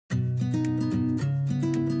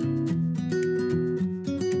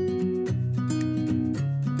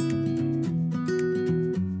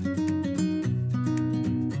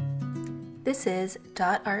This is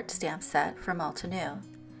Dot Art stamp set from Altenew.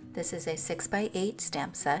 This is a 6x8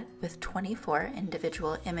 stamp set with 24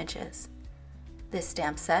 individual images. This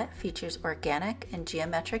stamp set features organic and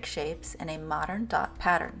geometric shapes in a modern dot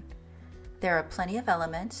pattern. There are plenty of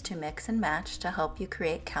elements to mix and match to help you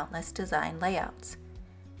create countless design layouts.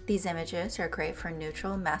 These images are great for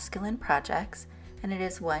neutral masculine projects, and it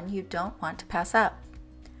is one you don't want to pass up.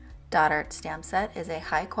 Dot Art stamp set is a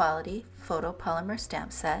high-quality photopolymer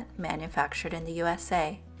stamp set manufactured in the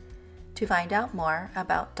USA. To find out more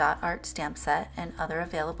about Dot Art stamp set and other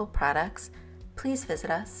available products, please visit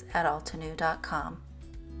us at altenew.com.